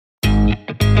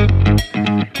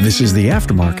This is the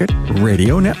Aftermarket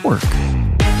Radio Network.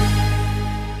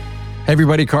 Hey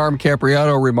everybody, Carm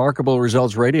Capriato, Remarkable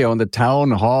Results Radio and the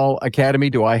Town Hall Academy.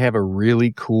 Do I have a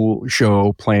really cool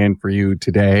show planned for you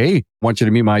today? I want you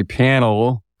to meet my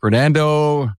panel,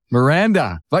 Fernando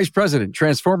Miranda, Vice President,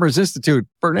 Transformers Institute.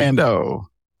 Fernando.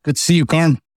 Good to see you,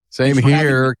 Carm. Same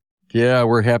here. Yeah,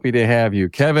 we're happy to have you.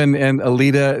 Kevin and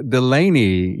Alita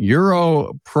Delaney,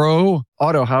 Euro Pro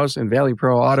Auto House and Valley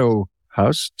Pro Auto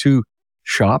House, two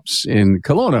shops in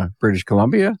Kelowna, British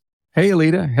Columbia. Hey,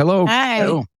 Alita. Hello. Hi.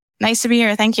 Hello. Nice to be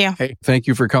here. Thank you. Hey, thank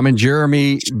you for coming.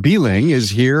 Jeremy Beeling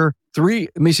is here.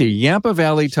 Yampa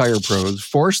Valley Tire Pros,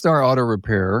 4-Star Auto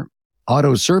Repair,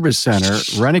 Auto Service Center,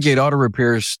 Renegade Auto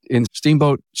Repairs in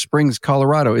Steamboat Springs,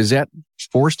 Colorado. Is that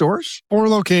 4 stores? 4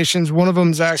 locations. One of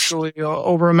them is actually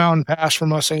over a mountain pass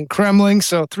from us in Kremling.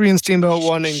 So 3 in Steamboat,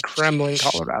 1 in Kremling,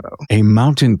 Colorado. A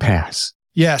mountain pass.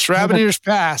 Yes, Rabbit Ears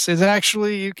Pass is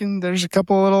actually, there's a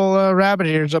couple little rabbit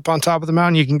ears up on top of the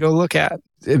mountain you can go look at.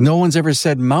 No one's ever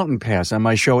said mountain pass on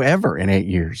my show ever in 8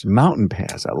 years. Mountain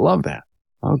pass. I love that.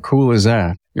 How cool is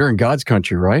that? You're in God's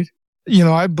country, right?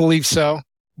 I believe so.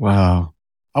 Wow.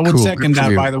 I would second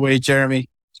that, by the way, Jeremy.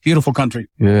 It's a beautiful country.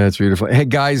 Yeah, it's beautiful. Hey,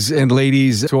 guys and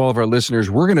ladies, to all of our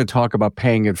listeners, we're going to talk about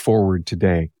paying it forward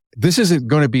today. This isn't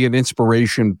going to be an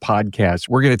inspiration podcast.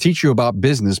 We're going to teach you about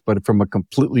business, but from a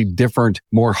completely different,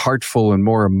 more heartful and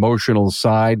more emotional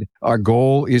side. Our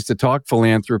goal is to talk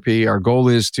philanthropy. Our goal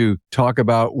is to talk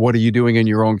about what are you doing in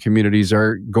your own communities.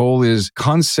 Our goal is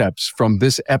concepts from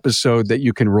this episode that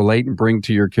you can relate and bring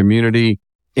to your community.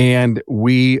 And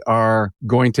we are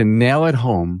going to nail it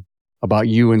home about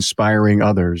you inspiring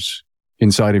others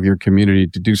inside of your community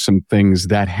to do some things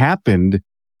that happened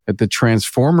at the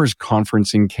Transformers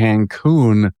Conference in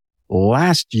Cancun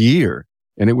last year.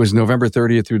 And it was November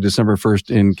 30th through December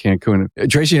 1st in Cancun.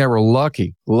 Tracy and I were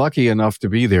lucky enough to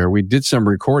be there. We did some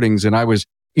recordings and I was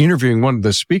interviewing one of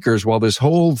the speakers while this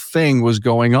whole thing was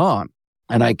going on.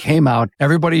 And I came out,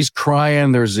 everybody's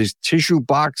crying. There's these tissue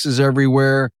boxes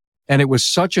everywhere. And it was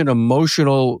such an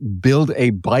emotional build a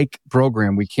bike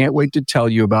program. We can't wait to tell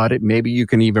you about it. Maybe you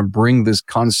can even bring this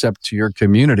concept to your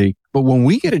community. But when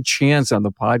we get a chance on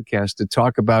the podcast to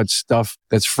talk about stuff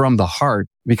that's from the heart,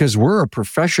 because we're a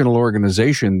professional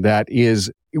organization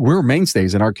we're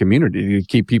mainstays in our community to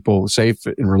keep people safe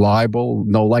and reliable,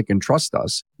 know, like, and trust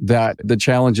us, that the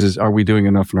challenge is, are we doing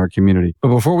enough in our community? But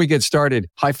before we get started,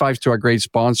 high fives to our great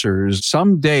sponsors.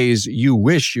 Some days you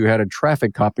wish you had a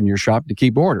traffic cop in your shop to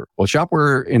keep order. Well,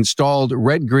 Shopware installed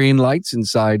red-green lights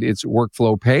inside its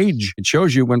workflow page. It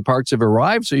shows you when parts have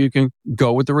arrived so you can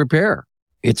go with the repair.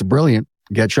 It's brilliant.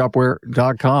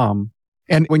 GetShopware.com.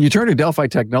 And when you turn to Delphi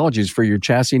Technologies for your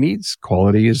chassis needs,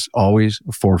 quality is always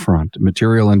forefront.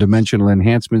 Material and dimensional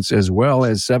enhancements, as well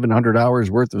as 700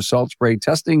 hours worth of salt spray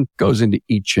testing, goes into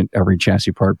each and every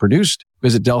chassis part produced.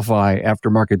 Visit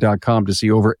DelphiAftermarket.com to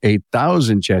see over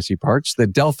 8,000 chassis parts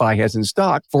that Delphi has in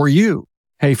stock for you.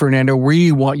 Hey, Fernando,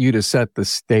 we want you to set the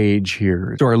stage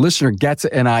here so our listener gets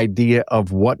an idea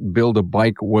of what Build a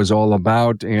Bike was all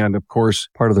about. And of course,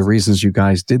 part of the reasons you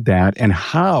guys did that and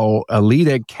how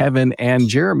Alita, Kevin, and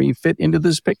Jeremy fit into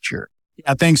this picture.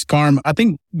 Yeah, thanks, Carm. I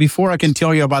think before I can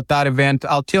tell you about that event,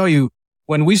 I'll tell you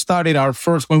when we did our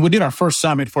first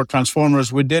summit for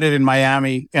Transformers, we did it in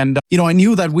Miami. And, I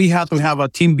knew that we had to have a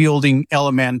team building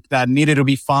element that needed to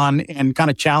be fun and kind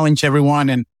of challenge everyone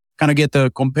and kind of get the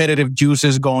competitive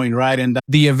juices going, right? And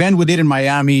the event we did in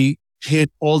Miami hit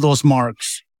all those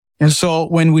marks. And so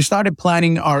when we started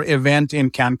planning our event in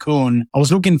Cancun, I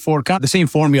was looking for kind of the same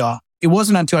formula. It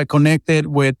wasn't until I connected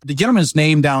with the gentleman's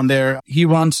name down there. He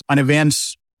runs an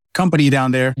events company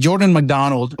down there, Jordan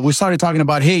McDonald. We started talking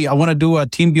about, hey, I want to do a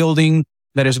team building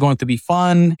that is going to be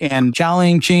fun and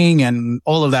challenging and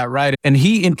all of that, right? And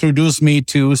he introduced me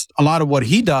to a lot of what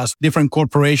he does, different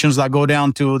corporations that go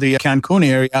down to the Cancun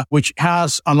area, which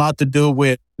has a lot to do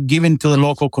with giving to the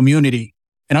local community.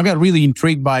 And I got really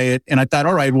intrigued by it. And I thought,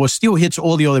 all right, well, it still hits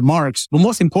all the other marks. But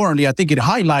most importantly, I think it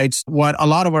highlights what a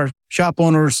lot of our shop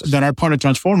owners that are part of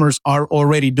Transformers are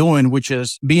already doing, which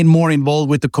is being more involved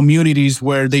with the communities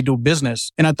where they do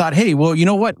business. And I thought, hey, well, you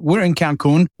know what? We're in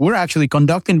Cancun. We're actually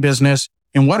conducting business.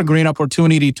 And what a great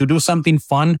opportunity to do something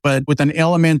fun, but with an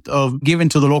element of giving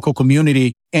to the local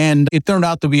community. And it turned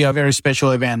out to be a very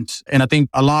special event. And I think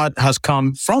a lot has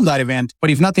come from that event. But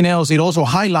if nothing else, it also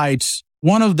highlights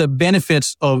one of the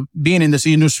benefits of being in this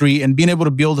industry and being able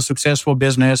to build a successful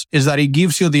business is that it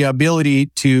gives you the ability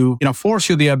to, force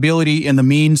you the ability and the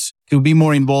means to be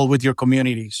more involved with your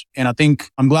communities. And I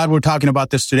think I'm glad we're talking about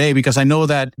this today because I know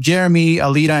that Jeremy,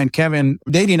 Alita, and Kevin,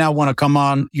 they did not want to come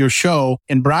on your show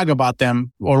and brag about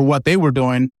them or what they were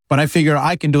doing. But I figure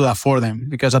I can do that for them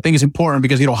because I think it's important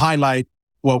because it'll highlight,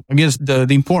 well, I guess the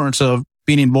importance of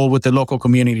being involved with the local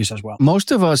communities as well.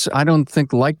 Most of us, I don't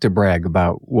think, like to brag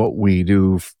about what we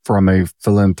do from a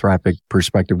philanthropic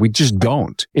perspective. We just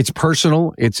don't. It's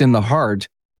personal. It's in the heart.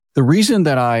 The reason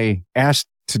that I asked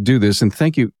to do this, and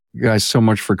thank you guys so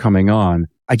much for coming on,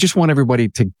 I just want everybody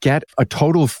to get a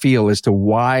total feel as to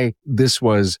why this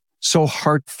was so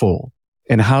heartful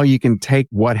and how you can take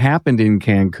what happened in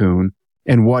Cancun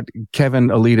and what Kevin,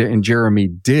 Alita, and Jeremy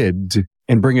did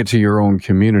and bring it to your own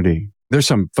community. There's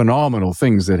some phenomenal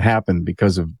things that happen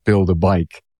because of Build a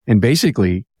Bike. And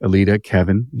basically, Alita,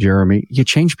 Kevin, Jeremy, you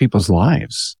change people's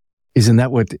lives. Isn't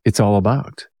that what it's all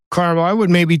about? Carmel, I would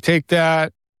maybe take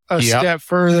that a step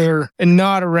further and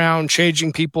not around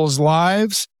changing people's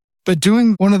lives, but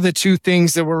doing one of the two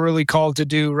things that we're really called to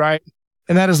do, right?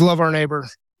 And that is love our neighbor.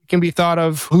 It can be thought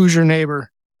of, who's your neighbor?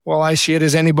 Well, I see it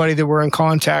as anybody that we're in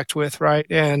contact with, right?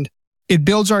 And it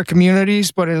builds our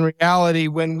communities, but in reality,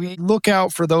 when we look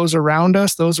out for those around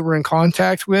us, those that we're in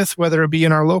contact with, whether it be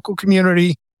in our local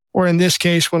community or in this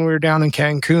case, when we were down in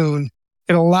Cancun,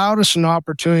 it allowed us an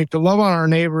opportunity to love on our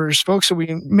neighbors, folks that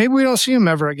maybe we don't see them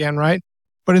ever again, right?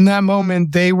 But in that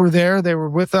moment, they were there, they were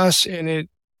with us, and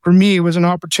for me, it was an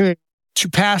opportunity to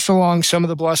pass along some of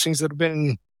the blessings that have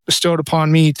been bestowed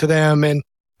upon me to them and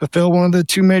fulfill one of the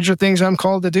two major things I'm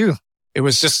called to do. It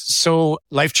was just so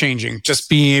life-changing, just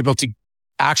being able to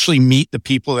actually meet the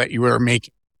people that you were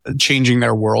changing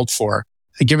their world for.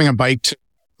 Giving a bike to,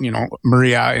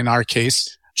 Maria, in our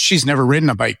case, she's never ridden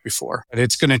a bike before. But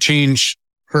it's going to change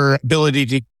her ability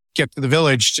to get to the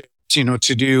village,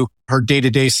 to do her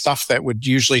day-to-day stuff that would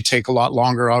usually take a lot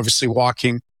longer, obviously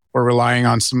walking or relying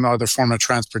on some other form of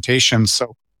transportation.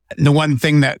 So the one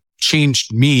thing that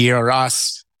changed me or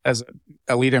us as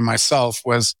Alita and myself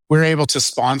was we're able to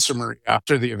sponsor Maria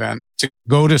after the event to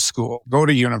go to school, go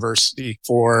to university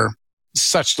for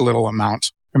such little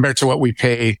amount compared to what we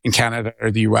pay in Canada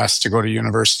or the US to go to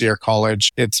university or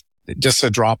college. It's just a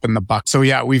drop in the bucket. So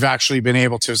yeah, we've actually been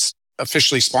able to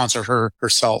officially sponsor her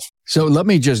herself. So let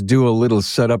me just do a little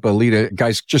setup. Alita,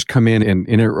 guys, just come in and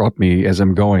interrupt me as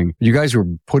I'm going. You guys were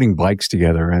putting bikes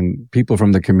together and people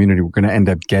from the community were going to end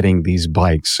up getting these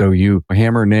bikes. So you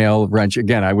hammer, nail, wrench.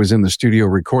 Again, I was in the studio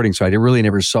recording, so I really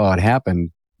never saw it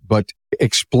happen. But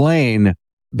explain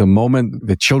the moment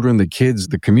the children, the kids,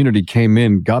 the community came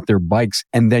in, got their bikes,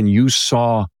 and then you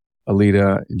saw,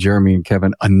 Alita, Jeremy, and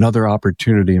Kevin, another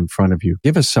opportunity in front of you.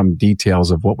 Give us some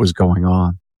details of what was going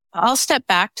on. I'll step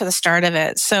back to the start of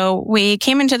it. So we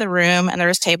came into the room and there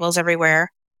was tables everywhere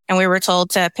and we were told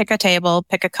to pick a table,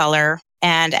 pick a color.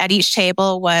 And at each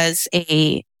table was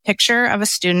a picture of a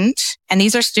student. And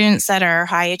these are students that are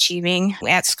high achieving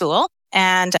at school.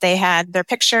 And they had their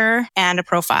picture and a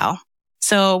profile.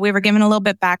 So we were given a little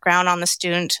bit background on the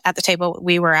student at the table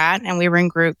we were at, and we were in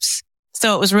groups.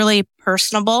 So it was really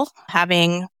personable,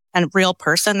 having a real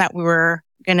person that we were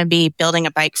going to be building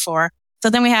a bike for. So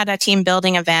then we had a team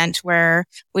building event where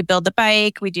we build the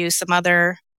bike, we do some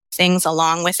other things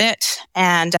along with it.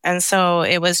 And so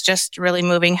it was just really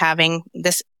moving having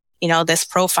this, this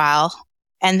profile.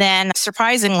 And then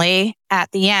surprisingly,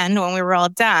 at the end, when we were all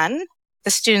done,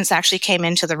 the students actually came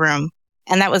into the room.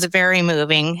 And that was very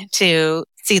moving to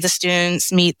see the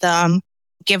students, meet them,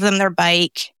 give them their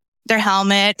bike, their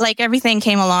helmet, like everything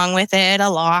came along with it, a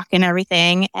lock and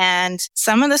everything. And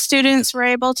some of the students were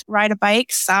able to ride a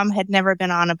bike. Some had never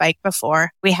been on a bike before.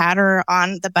 We had her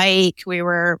on the bike. We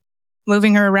were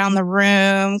moving her around the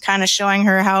room, kind of showing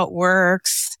her how it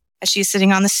works as she's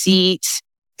sitting on the seat.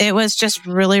 It was just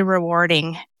really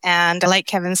rewarding. And like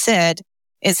Kevin said,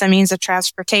 it's a means of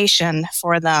transportation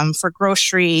for them, for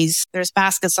groceries. There's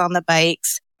baskets on the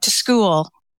bikes to school.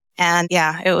 And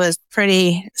yeah, it was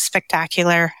pretty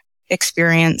spectacular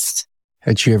experience.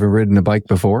 Had she ever ridden a bike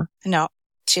before? No,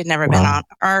 she had never been on.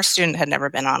 Our student had never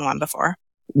been on one before.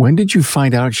 When did you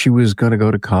find out she was going to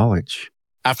go to college?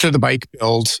 After the bike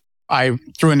build, I,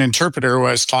 through an interpreter,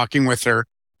 was talking with her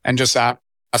and just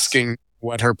asking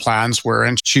what her plans were.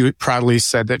 And she proudly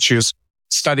said that she was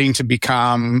studying to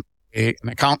become an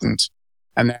accountant.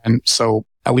 And then, so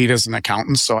Alita's an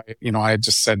accountant. So I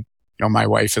just said, my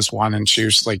wife is one, and she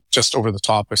was like just over the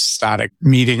top ecstatic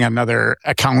meeting another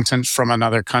accountant from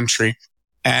another country.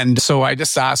 And so I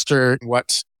just asked her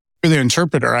what, through the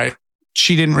interpreter,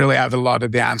 she didn't really have a lot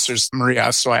of the answers,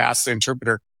 Maria. So I asked the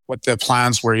interpreter what the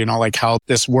plans were, like how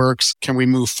this works. Can we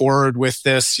move forward with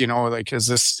this? Is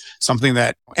this something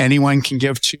that anyone can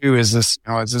give to? Is this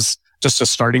just a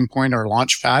starting point or a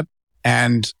launch pad.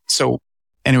 And so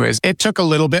anyways, it took a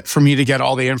little bit for me to get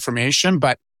all the information,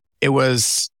 but it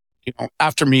was,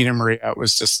 after meeting Maria, it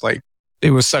was just like,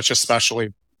 it was such a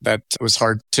specialty that it was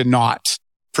hard to not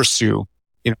pursue,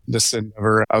 this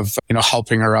endeavor of,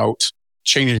 helping her out,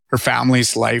 changing her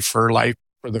family's life, her life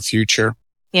for the future.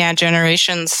 Yeah.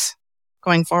 Generations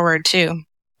going forward too.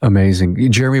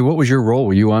 Amazing. Jeremy, what was your role?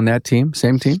 Were you on that team?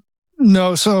 Same team?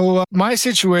 No. So my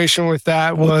situation with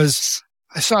that was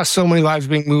I saw so many lives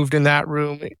being moved in that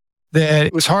room that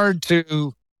it was hard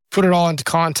to put it all into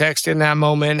context in that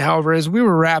moment. However, as we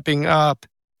were wrapping up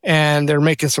and they're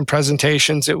making some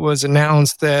presentations, it was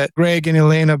announced that Greg and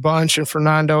Elena Bunch and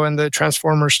Fernando and the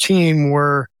Transformers team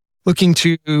were looking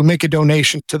to make a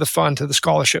donation to the fund, to the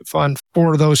scholarship fund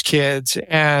for those kids.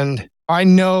 And I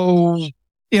know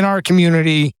in our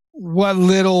community what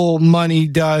little money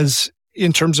does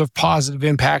in terms of positive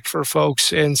impact for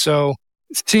folks. And so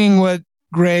seeing what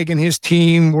Greg and his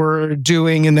team were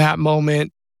doing in that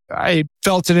moment, I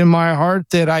felt it in my heart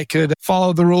that I could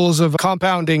follow the rules of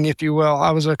compounding, if you will.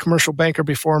 I was a commercial banker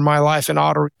before in my life in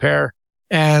auto repair,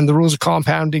 and the rules of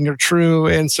compounding are true.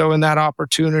 And so in that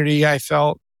opportunity, I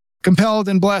felt compelled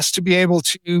and blessed to be able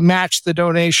to match the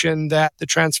donation that the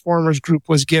Transformers group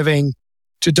was giving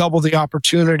to double the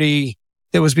opportunity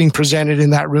that was being presented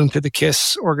in that room to the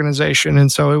KISS organization.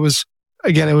 And so it was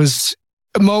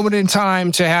a moment in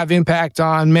time to have impact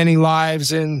on many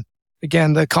lives. And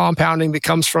again, the compounding that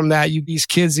comes from that, you give these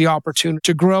kids the opportunity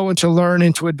to grow and to learn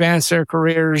and to advance their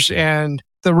careers, and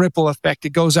the ripple effect,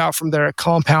 it goes out from there, it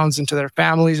compounds into their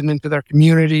families and into their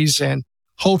communities. And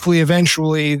hopefully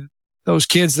eventually those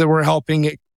kids that we're helping,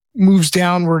 it moves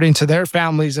downward into their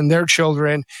families and their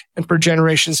children. And for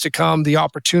generations to come, the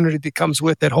opportunity that comes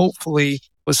with it, hopefully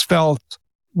was felt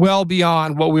well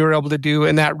beyond what we were able to do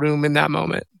in that room in that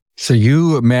moment. So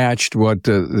you matched what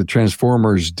the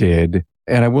Transformers did.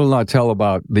 And I will not tell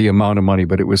about the amount of money,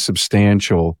 but it was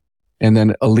substantial. And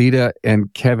then Alita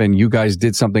and Kevin, you guys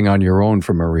did something on your own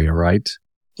for Maria, right?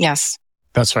 Yes.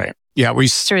 That's right. Yeah, we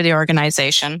through the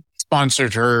organization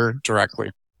sponsored her directly.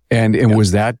 And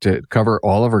was that to cover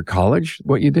all of her college,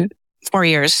 what you did? 4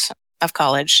 years of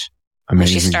college.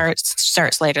 Amazing. She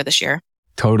starts later this year.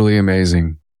 Totally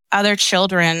amazing. Other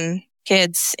children,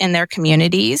 kids in their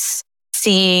communities,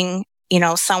 seeing,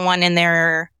 someone in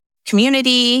their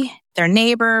community, their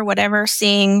neighbor, whatever,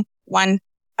 seeing a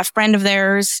friend of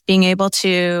theirs being able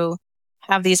to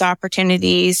have these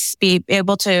opportunities, be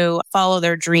able to follow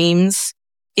their dreams,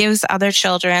 gives other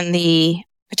children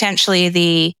potentially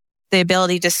the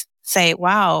ability to say,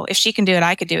 wow, if she can do it,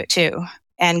 I could do it too.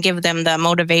 And give them the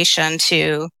motivation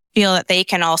to feel that they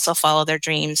can also follow their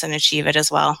dreams and achieve it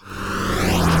as well.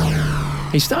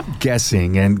 Hey, stop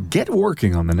guessing and get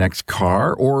working on the next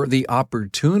car or the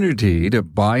opportunity to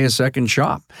buy a second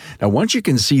shop. Now, once you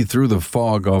can see through the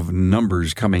fog of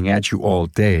numbers coming at you all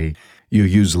day, you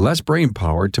use less brain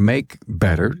power to make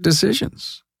better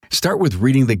decisions. Start with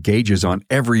reading the gauges on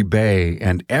every bay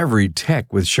and every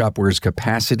tech with Shopware's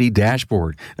Capacity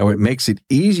Dashboard. Now, it makes it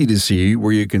easy to see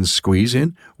where you can squeeze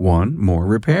in one more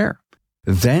repair.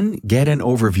 Then get an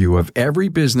overview of every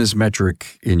business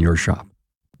metric in your shop.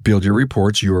 Build your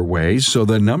reports your way so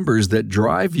the numbers that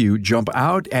drive you jump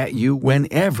out at you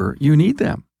whenever you need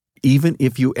them. Even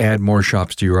if you add more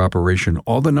shops to your operation,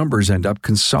 all the numbers end up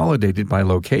consolidated by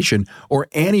location or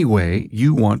any way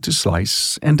you want to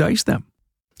slice and dice them.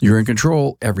 You're in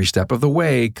control every step of the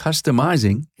way,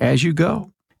 customizing as you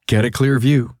go. Get a clear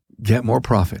view. Get more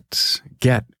profits.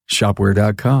 Get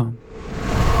Shopware.com.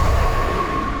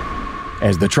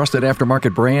 As the trusted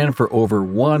aftermarket brand for over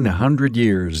 100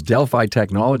 years, Delphi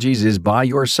Technologies is by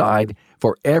your side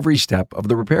for every step of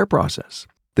the repair process.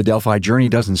 The Delphi journey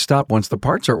doesn't stop once the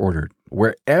parts are ordered.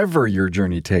 Wherever your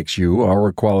journey takes you,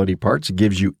 our quality parts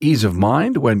gives you ease of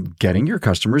mind when getting your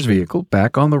customer's vehicle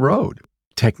back on the road.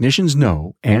 Technicians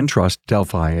know and trust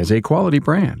Delphi as a quality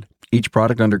brand. Each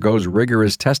product undergoes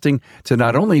rigorous testing to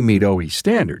not only meet OE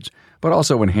standards, but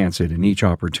also enhance it in each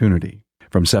opportunity.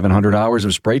 From 700 hours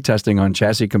of spray testing on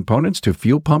chassis components to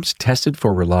fuel pumps tested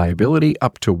for reliability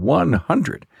up to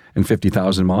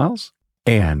 150,000 miles.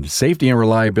 And safety and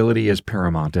reliability is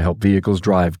paramount to help vehicles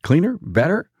drive cleaner,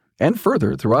 better, and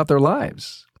further throughout their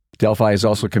lives. Delphi is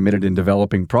also committed in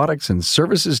developing products and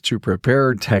services to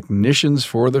prepare technicians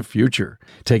for the future.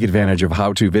 Take advantage of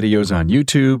how-to videos on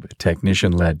YouTube,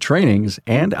 technician-led trainings,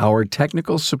 and our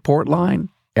technical support line,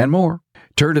 and more.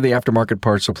 Turn to the aftermarket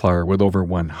parts supplier with over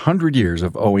 100 years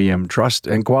of OEM trust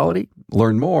and quality.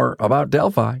 Learn more about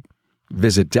Delphi.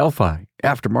 Visit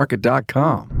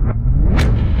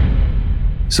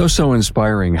DelphiAftermarket.com. So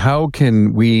inspiring. How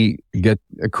can we get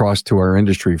across to our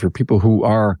industry for people who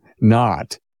are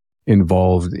not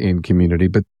involved in community.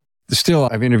 But still,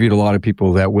 I've interviewed a lot of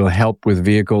people that will help with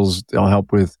vehicles. They'll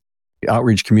help with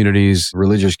outreach communities,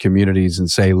 religious communities, and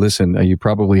say, listen, you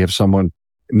probably have someone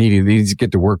needs to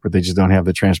get to work, but they just don't have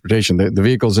the transportation. The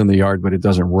vehicle's in the yard, but it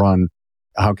doesn't run.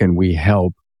 How can we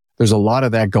help? There's a lot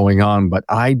of that going on, but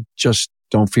I just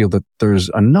don't feel that there's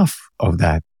enough of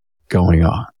that going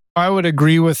on. I would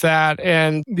agree with that.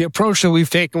 And the approach that we've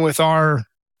taken with our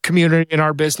community and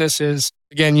our business is,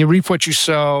 again, you reap what you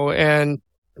sow. And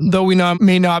though we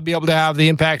may not be able to have the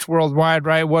impact worldwide,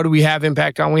 right? What do we have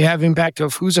impact on? We have impact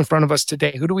of who's in front of us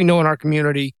today. Who do we know in our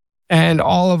community? And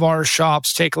all of our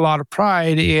shops take a lot of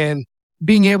pride in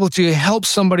being able to help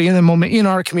somebody in the moment in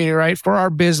our community, right? For our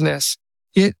business,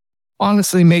 it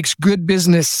honestly makes good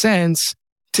business sense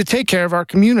to take care of our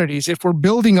communities. If we're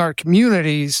building our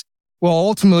communities, well,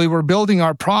 ultimately we're building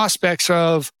our prospects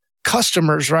of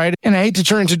customers, right? And I hate to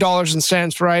turn into dollars and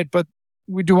cents, right? But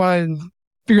we do want to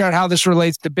figure out how this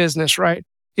relates to business, right?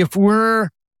 If we're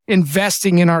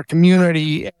investing in our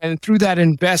community and through that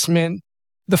investment,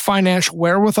 the financial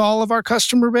wherewithal of our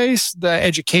customer base, the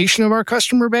education of our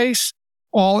customer base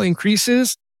all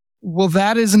increases, well,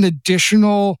 that is an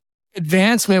additional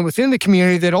advancement within the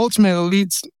community that ultimately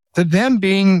leads to them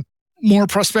being more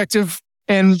prospective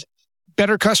and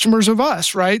better customers of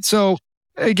us, right? So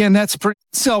again, that's a pretty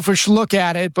selfish look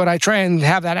at it, but I try and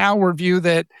have that outward view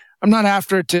that I'm not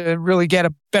after it to really get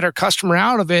a better customer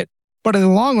out of it. But in the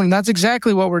long run, that's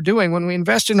exactly what we're doing. When we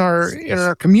invest in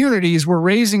our communities, we're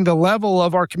raising the level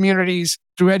of our communities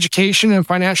through education and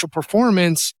financial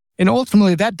performance. And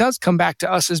ultimately, that does come back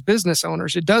to us as business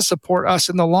owners. It does support us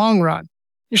in the long run.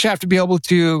 You just have to be able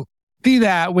to see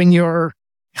that when you're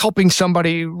helping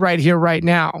somebody right here, right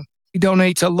now. We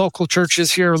donate to local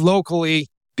churches here locally,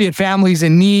 be it families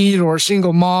in need or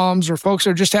single moms or folks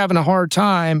that are just having a hard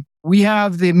time. We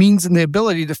have the means and the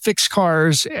ability to fix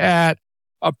cars at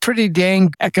a pretty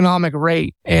dang economic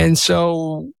rate. And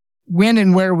so when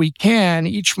and where we can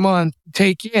each month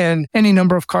take in any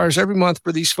number of cars every month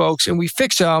for these folks, and we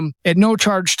fix them at no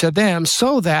charge to them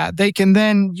so that they can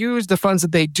then use the funds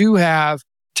that they do have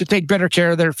to take better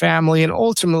care of their family. And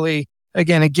ultimately,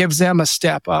 again, it gives them a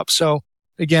step up. So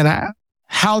again,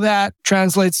 how that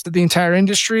translates to the entire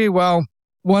industry, well,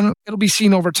 one, it'll be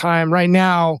seen over time. Right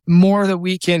now, more that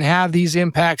we can have these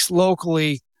impacts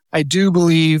locally, I do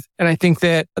believe, and I think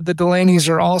that the Delaney's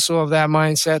are also of that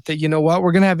mindset that, you know what,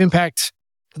 we're going to have impact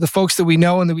to the folks that we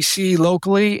know and that we see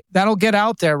locally. That'll get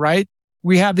out there, right?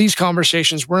 We have these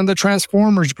conversations. We're in the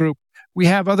Transformers group. We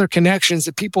have other connections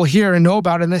that people hear and know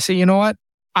about, and they say, you know what,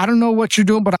 I don't know what you're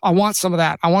doing, but I want some of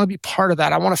that. I want to be part of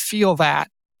that. I want to feel that.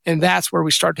 And that's where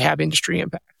we start to have industry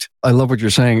impact. I love what you're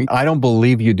saying. I don't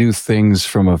believe you do things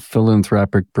from a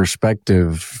philanthropic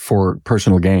perspective for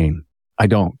personal gain. I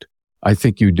don't. I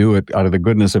think you do it out of the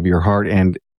goodness of your heart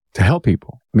and to help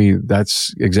people. I mean,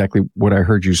 that's exactly what I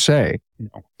heard you say.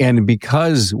 And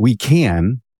because we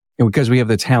can, and because we have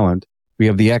the talent, we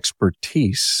have the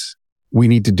expertise, we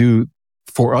need to do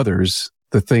for others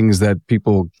the things that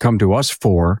people come to us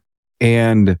for.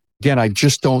 And again, I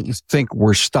just don't think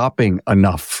we're stopping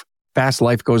enough. Fast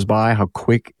life goes by, how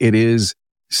quick it is.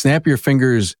 Snap your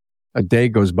fingers, a day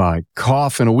goes by.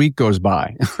 Cough and a week goes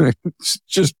by. It's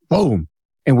just boom.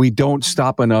 And we don't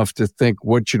stop enough to think,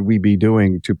 what should we be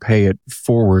doing to pay it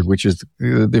forward, which is,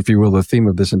 if you will, the theme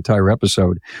of this entire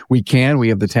episode. We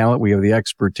have the talent, we have the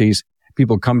expertise.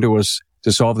 People come to us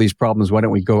to solve these problems. Why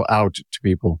don't we go out to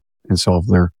people and solve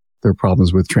their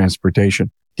problems with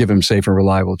transportation? Give them safe and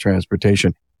reliable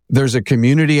transportation. There's a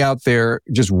community out there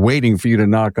just waiting for you to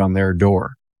knock on their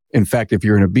door. In fact, if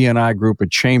you're in a BNI group, a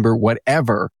chamber,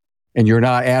 whatever, and you're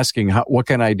not asking, what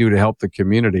can I do to help the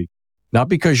community? Not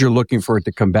because you're looking for it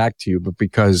to come back to you, but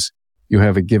because you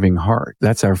have a giving heart.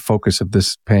 That's our focus of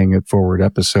this Paying It Forward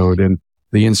episode and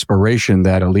the inspiration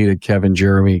that Alita, Kevin,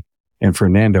 Jeremy, and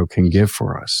Fernando can give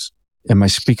for us. Am I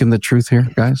speaking the truth here,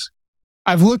 guys?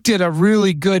 I've looked at a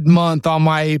really good month on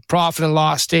my profit and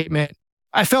loss statement.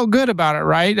 I felt good about it,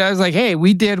 right? I was like, hey,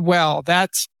 we did well.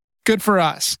 That's good for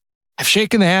us. I've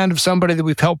shaken the hand of somebody that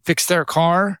we've helped fix their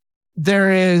car.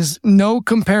 There is no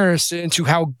comparison to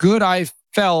how good I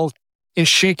felt in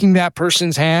shaking that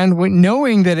person's hand,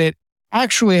 knowing that it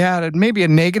actually had maybe a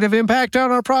negative impact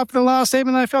on our profit and loss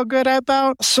statement that I felt good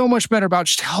about. So much better about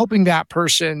just helping that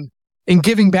person and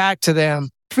giving back to them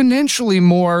exponentially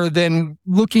more than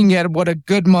looking at what a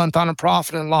good month on a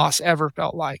profit and loss ever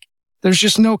felt like. There's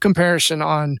just no comparison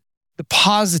on the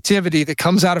positivity that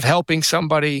comes out of helping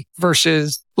somebody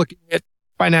versus looking at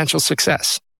financial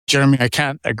success. Jeremy, I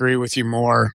can't agree with you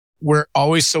more. We're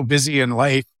always so busy in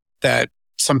life that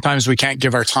sometimes we can't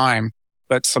give our time,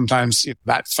 but sometimes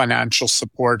that financial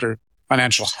support or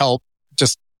financial help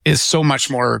just is so much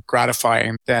more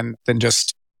gratifying than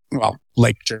just, well,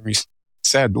 like Jeremy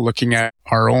said, looking at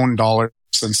our own dollars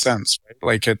and cents, right?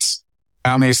 Like it's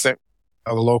families that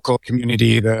a local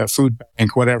community, the food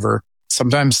bank, whatever.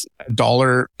 Sometimes a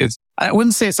dollar is, I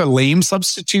wouldn't say it's a lame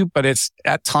substitute, but it's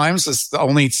at times it's the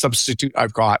only substitute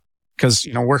I've got. Because,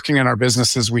 working in our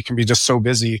businesses, we can be just so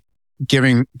busy.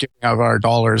 Giving of our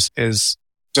dollars is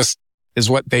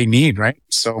what they need, right?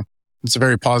 So it's a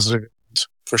very positive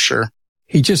for sure.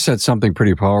 He just said something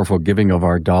pretty powerful, giving of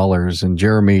our dollars. And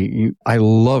Jeremy, I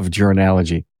loved your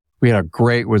analogy. We had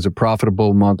was a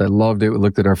profitable month. I loved it. We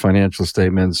looked at our financial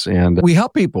statements and we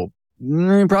help people.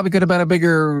 Probably could have been a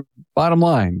bigger bottom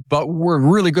line, but we're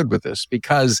really good with this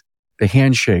because the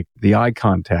handshake, the eye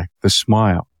contact, the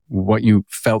smile, what you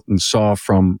felt and saw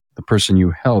from the person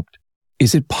you helped.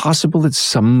 Is it possible that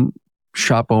some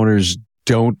shop owners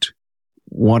don't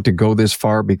want to go this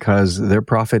far because their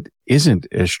profit isn't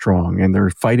as strong and they're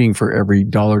fighting for every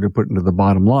dollar to put into the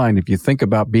bottom line? If you think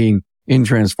about being in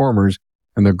Transformers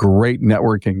and the great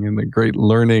networking and the great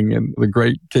learning and the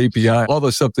great KPI, all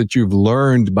the stuff that you've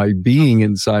learned by being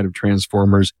inside of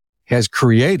Transformers has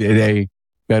created a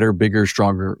better, bigger,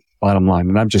 stronger bottom line.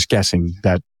 And I'm just guessing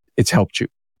that it's helped you.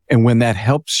 And when that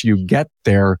helps you get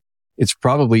there, it's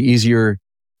probably easier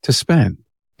to spend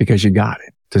because you got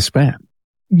it to spend.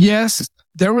 Yes,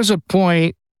 there was a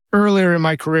point earlier in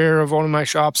my career of owning my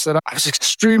shops that I was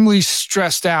extremely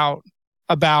stressed out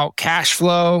about cash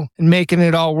flow and making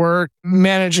it all work,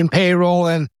 managing payroll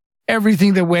and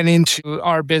everything that went into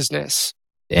our business.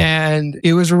 And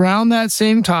it was around that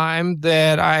same time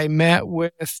that I met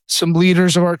with some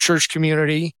leaders of our church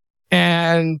community.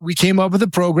 And we came up with a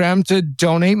program to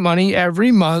donate money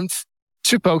every month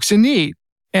to folks in need.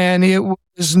 And it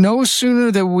was no sooner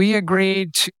that we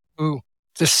agreed to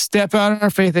step out in our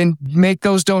faith and make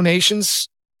those donations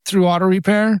through auto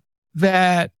repair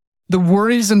that the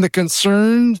worries and the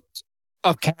concerns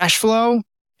of cash flow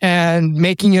and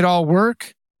making it all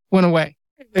work went away.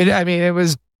 It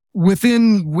was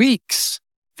within weeks,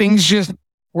 things just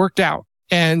worked out.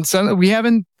 And so we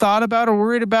haven't thought about or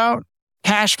worried about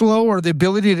cash flow or the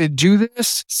ability to do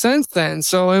this since then.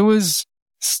 So it was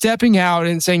stepping out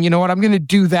and saying, you know what, I'm going to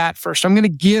do that first. I'm going to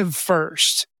give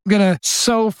first. I'm going to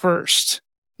sow first,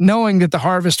 knowing that the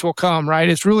harvest will come, right?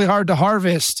 It's really hard to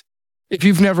harvest if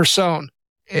you've never sown.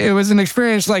 It was an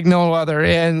experience like no other.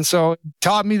 And so it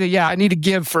taught me that, I need to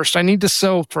give first. I need to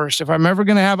sow first. If I'm ever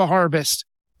going to have a harvest,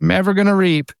 I'm ever going to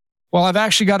reap, well, I've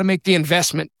actually got to make the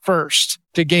investment first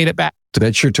to gain it back. So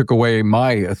that sure took away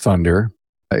my thunder.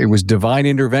 It was divine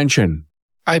intervention.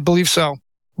 I believe so.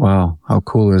 Wow. How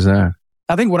cool is that?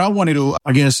 I think what I wanted to,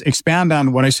 expand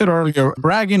on what I said earlier,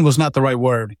 bragging was not the right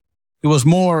word. It was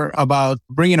more about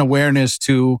bringing awareness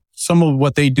to some of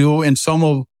what they do and some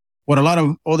of what a lot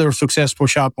of other successful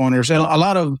shop owners and a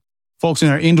lot of folks in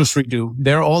our industry do.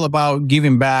 They're all about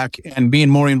giving back and being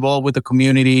more involved with the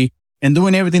community and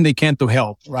doing everything they can to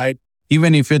help, right?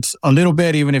 Even if it's a little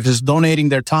bit, even if it's donating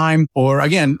their time, or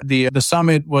again, the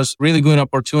summit was really good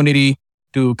opportunity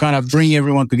to kind of bring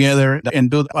everyone together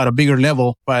and do it at a bigger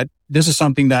level. But this is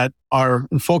something that our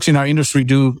folks in our industry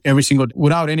do every single,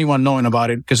 without anyone knowing about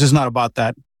it, because it's not about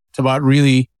that. It's about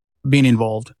really being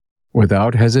involved.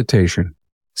 Without hesitation.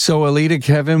 So Alita,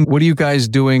 Kevin, what are you guys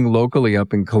doing locally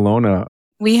up in Kelowna?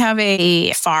 We have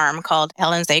a farm called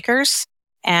Helen's Acres,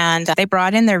 and they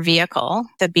brought in their vehicle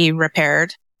to be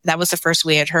repaired. That was the first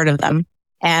we had heard of them.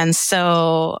 And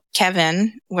so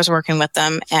Kevin was working with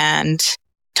them and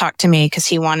talked to me because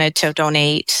he wanted to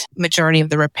donate majority of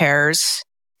the repairs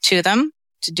to them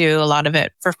to do a lot of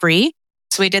it for free.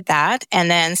 So we did that. And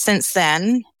then since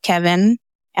then, Kevin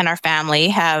and our family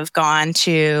have gone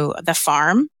to the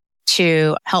farm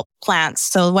to help plants.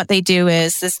 So what they do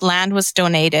is this land was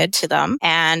donated to them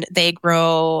and they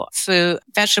grow food,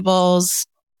 vegetables,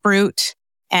 fruit,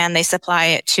 and they supply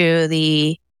it to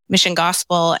the Mission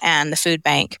Gospel and the food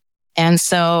bank. And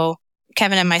so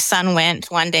Kevin and my son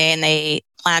went one day and they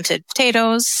planted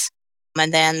potatoes.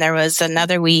 And then there was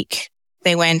another week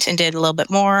they went and did a little bit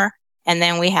more. And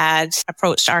then we had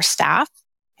approached our staff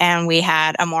and we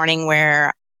had a morning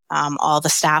where all the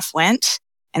staff went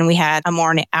and we had a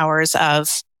morning hours of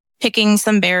picking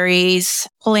some berries,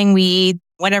 pulling weed,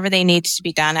 whatever they needed to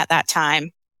be done at that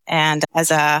time. And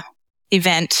as a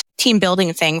event team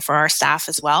building thing for our staff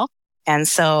as well. And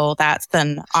so that's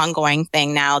an ongoing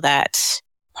thing now that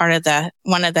part of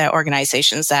one of the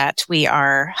organizations that we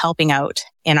are helping out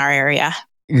in our area.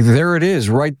 There it is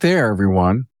right there,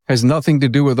 everyone. Has nothing to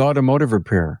do with automotive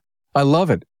repair. I love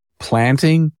it.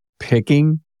 Planting,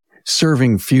 picking,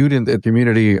 serving food in the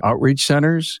community outreach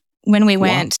centers? When we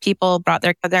went, people brought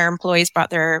their employees brought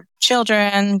their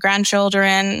children,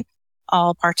 grandchildren,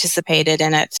 all participated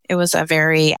in it. It was a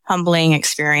very humbling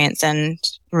experience and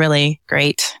really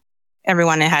great.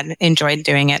 Everyone had enjoyed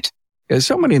doing it. As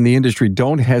somebody in the industry,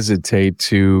 don't hesitate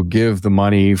to give the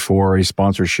money for a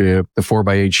sponsorship, the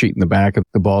 4x8 sheet in the back of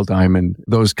the ball diamond,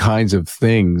 those kinds of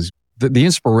things. The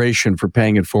inspiration for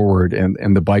paying it forward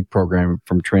and the bike program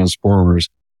from Transformers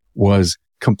was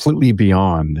completely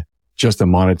beyond just a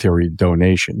monetary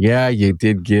donation. Yeah, you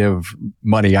did give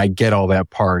money. I get all that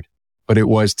part, but it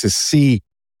was to see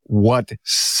what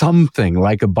something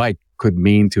like a bike could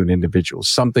mean to an individual,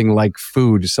 something like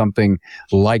food, something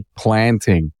like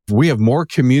planting. We have more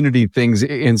community things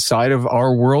inside of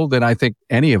our world than I think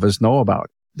any of us know about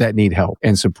that need help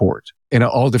and support in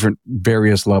all different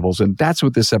various levels. And that's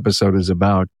what this episode is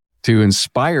about, to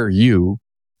inspire you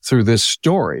through this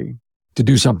story to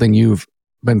do something you've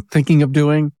been thinking of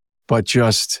doing, but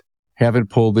just haven't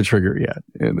pulled the trigger yet.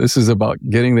 And this is about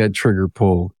getting that trigger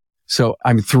pulled. So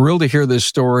I'm thrilled to hear this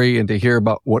story and to hear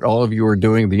about what all of you are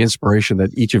doing, the inspiration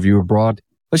that each of you have brought.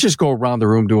 Let's just go around the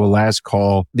room, do a last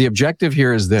call. The objective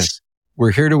here is this.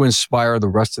 We're here to inspire the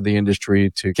rest of the industry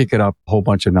to kick it up a whole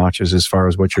bunch of notches as far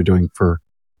as what you're doing for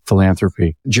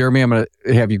philanthropy. Jeremy, I'm going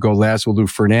to have you go last. We'll do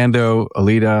Fernando,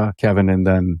 Alida, Kevin, and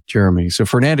then Jeremy. So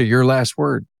Fernando, your last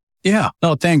word. Yeah.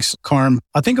 No, thanks, Carm.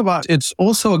 I think about it's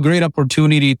also a great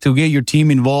opportunity to get your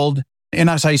team involved. And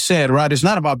as I said, right, it's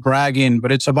not about bragging,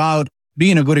 but it's about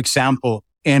being a good example.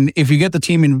 And if you get the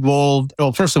team involved,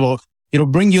 well, first of all, it'll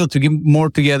bring you to get more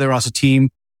together as a team,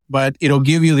 but it'll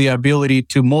give you the ability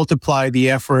to multiply the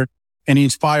effort and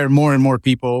inspire more and more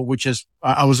people, which is,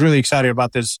 I was really excited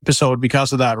about this episode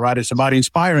because of that, right? It's about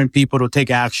inspiring people to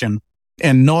take action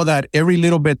and know that every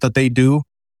little bit that they do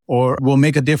or will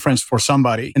make a difference for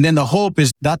somebody. And then the hope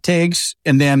is that takes,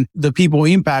 and then the people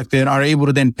impacted are able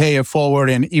to then pay it forward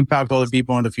and impact other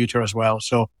people in the future as well.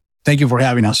 So thank you for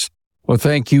having us. Well,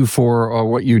 thank you for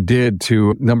what you did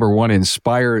to, number one,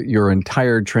 inspire your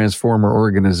entire Transformer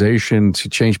organization to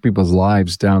change people's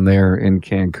lives down there in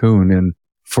Cancun, and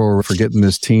for getting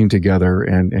this team together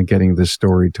and getting this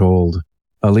story told.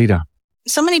 Alida.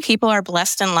 So many people are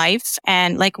blessed in life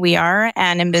and like we are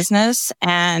and in business,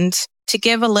 and to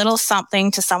give a little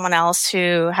something to someone else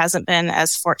who hasn't been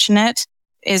as fortunate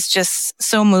is just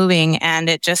so moving. And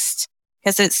it just,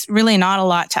 because it's really not a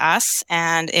lot to us,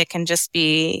 and it can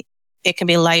be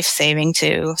life-saving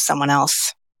to someone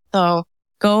else. So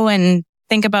go and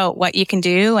think about what you can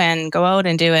do and go out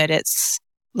and do it. It's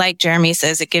like Jeremy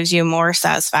says, it gives you more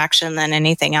satisfaction than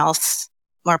anything else,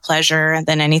 more pleasure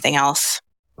than anything else.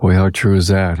 Boy, how true is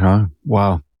that, huh?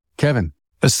 Wow. Kevin.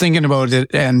 I was thinking about it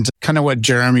and kind of what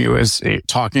Jeremy was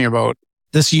talking about.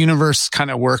 This universe kind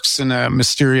of works in a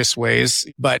mysterious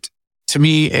ways, but to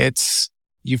me, it's,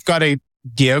 you've got to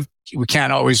give. We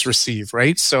can't always receive,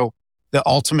 right? So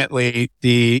ultimately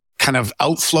the kind of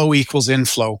outflow equals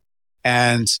inflow.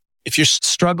 And if you're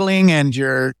struggling and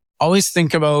you're always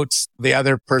think about the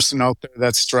other person out there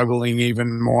that's struggling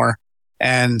even more,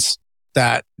 and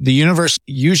that the universe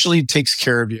usually takes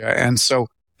care of you.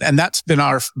 And that's been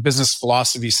our business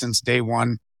philosophy since day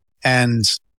one. And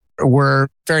we're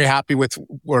very happy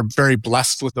we're very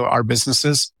blessed with our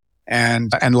businesses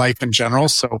and life in general.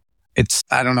 So it's,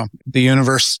 I don't know, the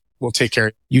universe will take care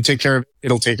of you. You take care of it,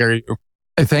 it'll take care of you.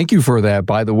 Thank you for that.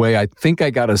 By the way, I think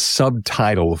I got a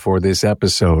subtitle for this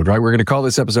episode, right? We're going to call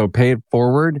this episode Pay It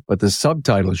Forward, but the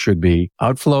subtitle should be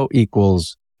Outflow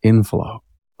Equals Inflow.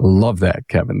 Love that,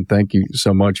 Kevin. Thank you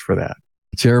so much for that.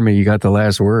 Jeremy, you got the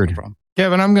last word.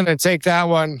 Kevin, I'm going to take that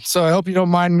one. So I hope you don't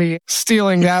mind me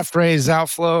stealing that phrase,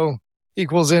 outflow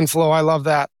equals inflow. I love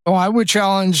that. Oh, I would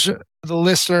challenge the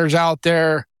listeners out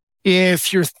there,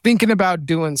 if you're thinking about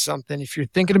doing something, if you're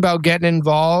thinking about getting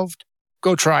involved,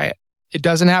 go try it. It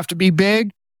doesn't have to be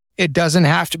big. It doesn't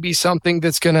have to be something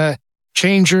that's going to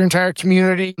change your entire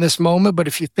community in this moment. But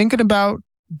if you're thinking about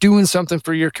doing something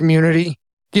for your community,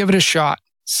 give it a shot.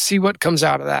 See what comes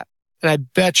out of that. And I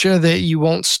bet you that you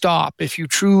won't stop. If you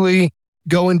truly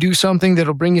go and do something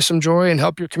that'll bring you some joy and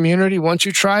help your community, once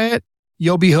you try it,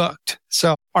 you'll be hooked.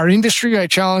 So our industry, I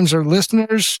challenge our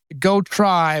listeners, go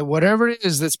try whatever it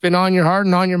is that's been on your heart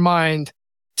and on your mind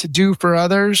to do for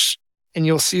others, and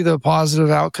you'll see the positive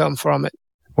outcome from it.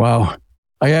 Wow.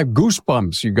 I have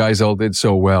goosebumps. You guys all did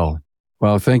so well.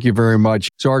 Well, thank you very much.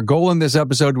 So our goal in this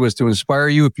episode was to inspire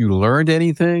you. If you learned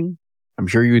anything, I'm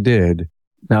sure you did.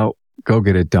 Now go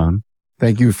get it done.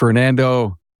 Thank you,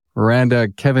 Fernando, Miranda,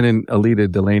 Kevin, and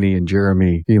Alita, Delaney, and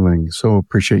Jeremy Feeling, so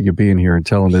appreciate you being here and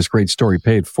telling this great story.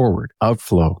 Pay it forward.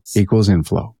 Outflow equals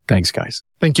inflow. Thanks, guys.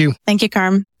 Thank you. Thank you,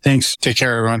 Carm. Thanks. Take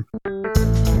care, everyone.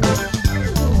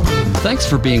 Thanks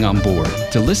for being on board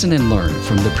to listen and learn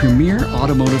from the premier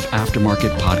automotive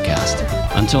aftermarket podcast.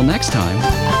 Until next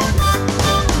time.